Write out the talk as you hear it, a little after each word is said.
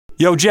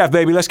Yo, Jeff,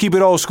 baby, let's keep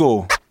it old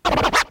school. Woo!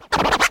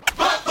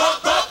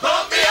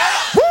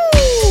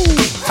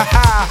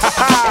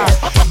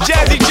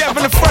 Jazzy Jeff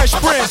and the Fresh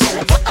Prince.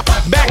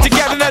 Back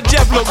together, that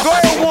Jeff look. Go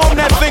ahead and warm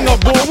that thing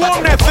up, boy.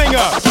 Warm that thing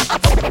up.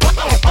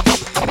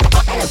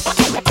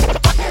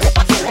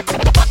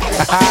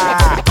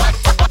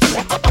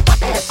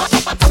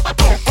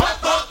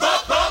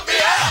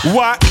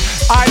 What?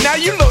 Alright, now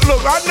you look,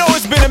 I know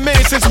it's been a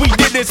minute since we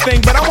did this thing,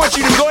 but I want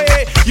you to go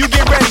ahead, you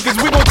get ready, cause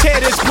we gon' tear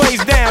this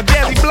place down.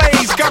 Jazzy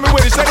Blaze coming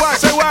with it. Say what?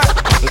 Say what?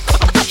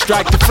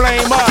 Strike the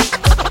flame up.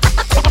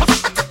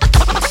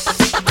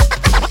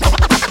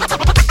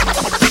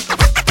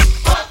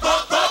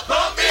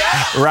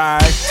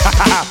 Right.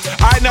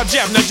 Alright, now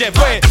Jeff, go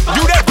ahead.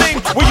 Do that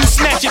thing where you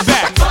snatch it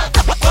back.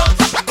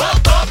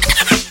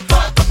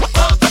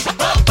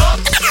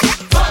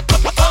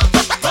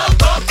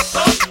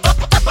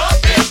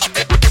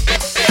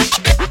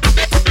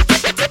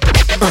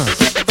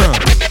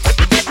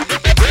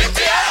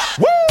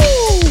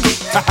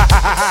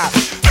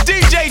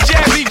 DJ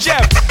Jazzy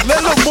Jeff.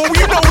 Look, boy,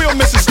 you know we don't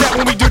miss a step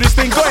when we do this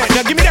thing. Go ahead,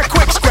 now give me that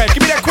quick scratch.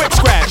 Give me that quick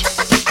scratch.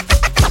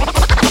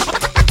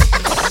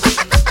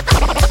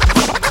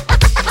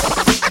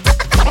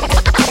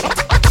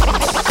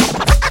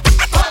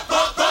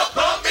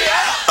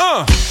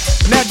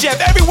 Now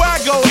Jeff, everywhere I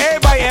go,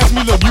 everybody asks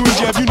me, look, you and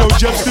Jeff, you know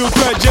Jeff still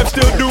cut, Jeff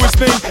still do his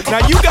thing.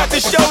 Now you got to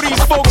show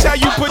these folks how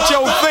you put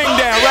your thing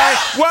down, right?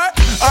 What?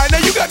 Alright, now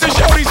you got to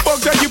show these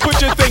folks how you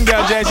put your thing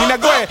down, Jazzy. Now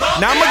go ahead.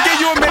 Now I'm gonna give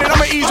you a minute, I'm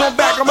gonna ease on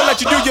back, I'm gonna let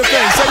you do your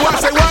thing. Say what?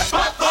 Say what?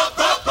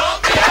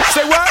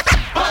 Say what?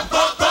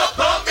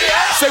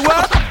 Say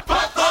what?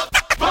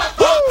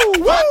 Woo!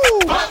 Woo!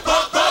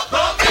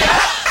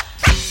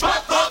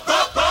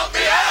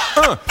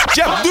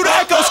 Jeff, do the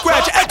echo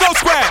scratch, echo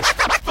scratch.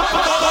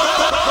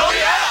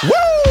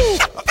 Woo!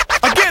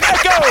 Again,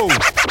 echo.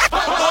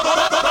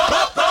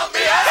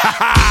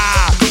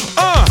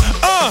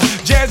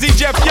 Jazzy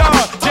Jeff,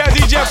 y'all.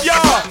 Jazzy Jeff,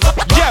 y'all.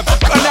 Jeff,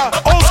 now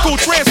old school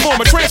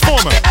transformer.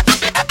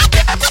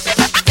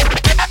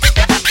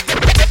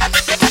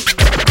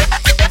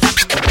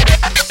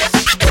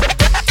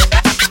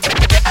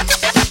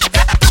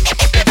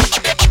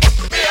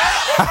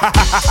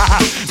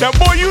 Now,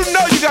 boy, you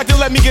know you got to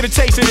let me get a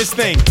taste of this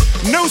thing.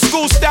 New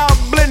school style,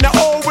 blend the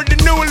old with the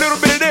new, a little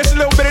bit of this, a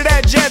little bit of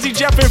that. Jazzy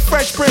Jeff and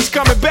Fresh Prince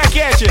coming back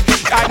at you.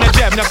 All right, now,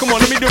 Jeff, now come on,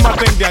 let me do my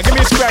thing down. Give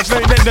me a scratch,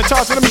 let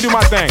me do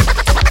my thing.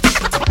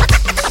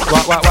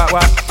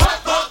 What?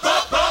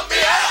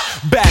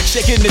 Back,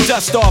 shaking the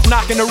dust off,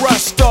 knocking the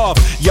rust off.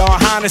 Y'all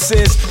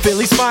highnesses,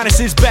 Philly's finest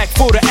is back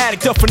for the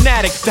addict, the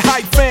fanatic, the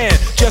hype fan.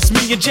 Just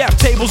me and Jeff,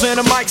 tables and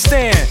a mic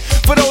stand.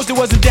 For those that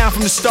wasn't down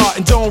from the start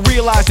and don't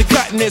realize that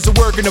cutting is a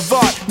work of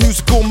art.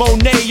 Musical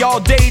Monet all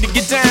day to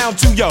get down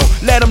to, yo.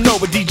 Let them know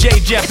what DJ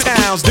Jeff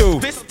Towns do.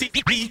 This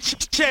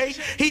DJ,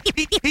 he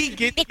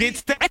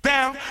gets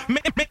down,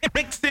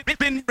 makes it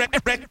in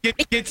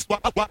gets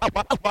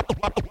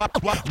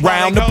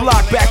round the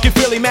block, back in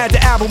Philly, mad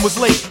the album was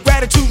late.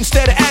 Gratitude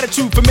instead of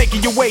attitude for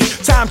making you wait.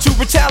 Time to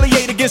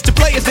retaliate against the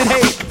players that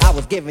hate. I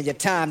was giving you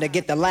time to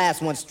get the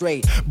last one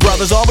straight.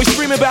 Brothers always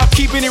screaming about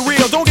keeping it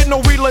real. Don't get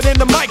no realer than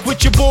the mic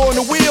with your boy on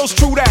the wheels.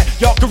 True that,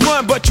 y'all can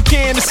run but you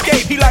can't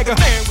escape. He like a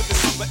man with the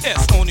super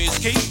S on his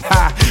cape.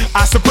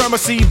 Our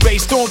supremacy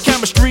based on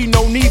chemistry.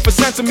 No need for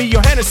sesame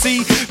or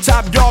Hennessy.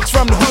 Top dogs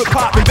from the hood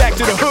popping back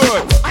to the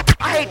hood.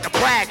 I hate to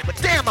brag, but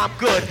damn, I'm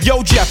good.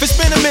 Yo, Jeff, it's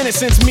been a minute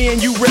since me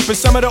and you ripping.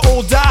 Some of the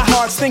old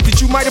diehards think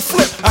that you might have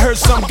flipped. I heard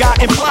some guy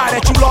imply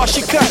that you lost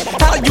your cut.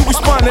 How you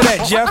respond to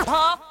that, Jeff?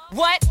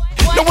 What?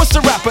 Now what's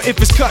the rapper if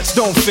his cuts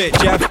don't fit,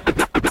 Jeff?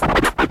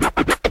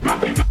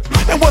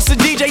 And what's the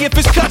DJ if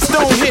his cuts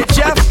don't hit,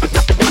 Jeff?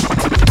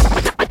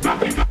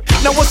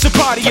 Now what's the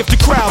party if the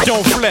crowd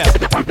don't flip?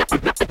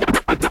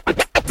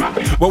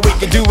 Well, we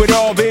can do it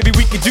all, baby,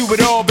 we can do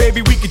it all,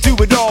 baby, we can do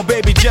it all,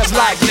 baby, just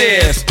like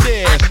this.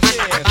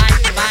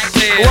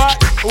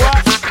 What?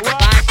 What?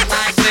 What?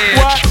 Like this.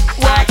 What?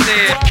 What? Like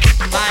this.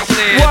 Like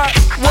this. What?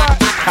 What?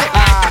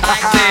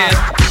 Like this.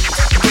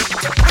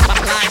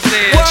 Like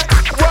this. What?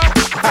 What?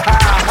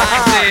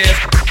 Like this.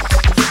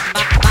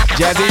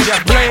 Jazzy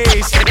Jeff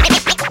Blaze.